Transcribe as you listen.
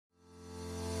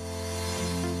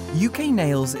UK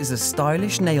Nails is a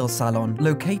stylish nail salon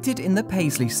located in the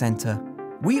Paisley Centre.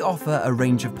 We offer a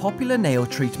range of popular nail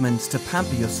treatments to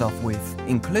pamper yourself with,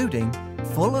 including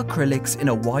full acrylics in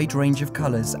a wide range of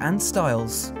colours and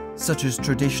styles, such as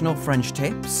traditional French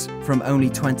tips from only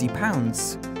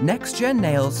 £20, next-gen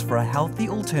nails for a healthy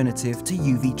alternative to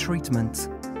UV treatment.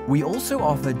 We also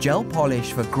offer gel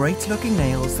polish for great-looking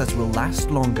nails that will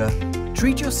last longer.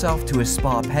 Treat yourself to a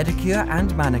spa pedicure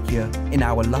and manicure in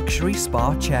our luxury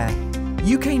spa chair.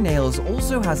 UK Nails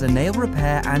also has a nail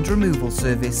repair and removal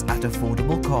service at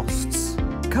affordable costs.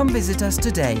 Come visit us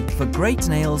today for great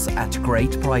nails at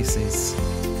great prices.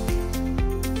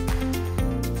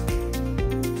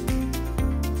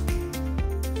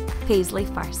 Paisley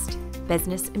First,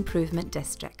 Business Improvement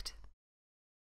District.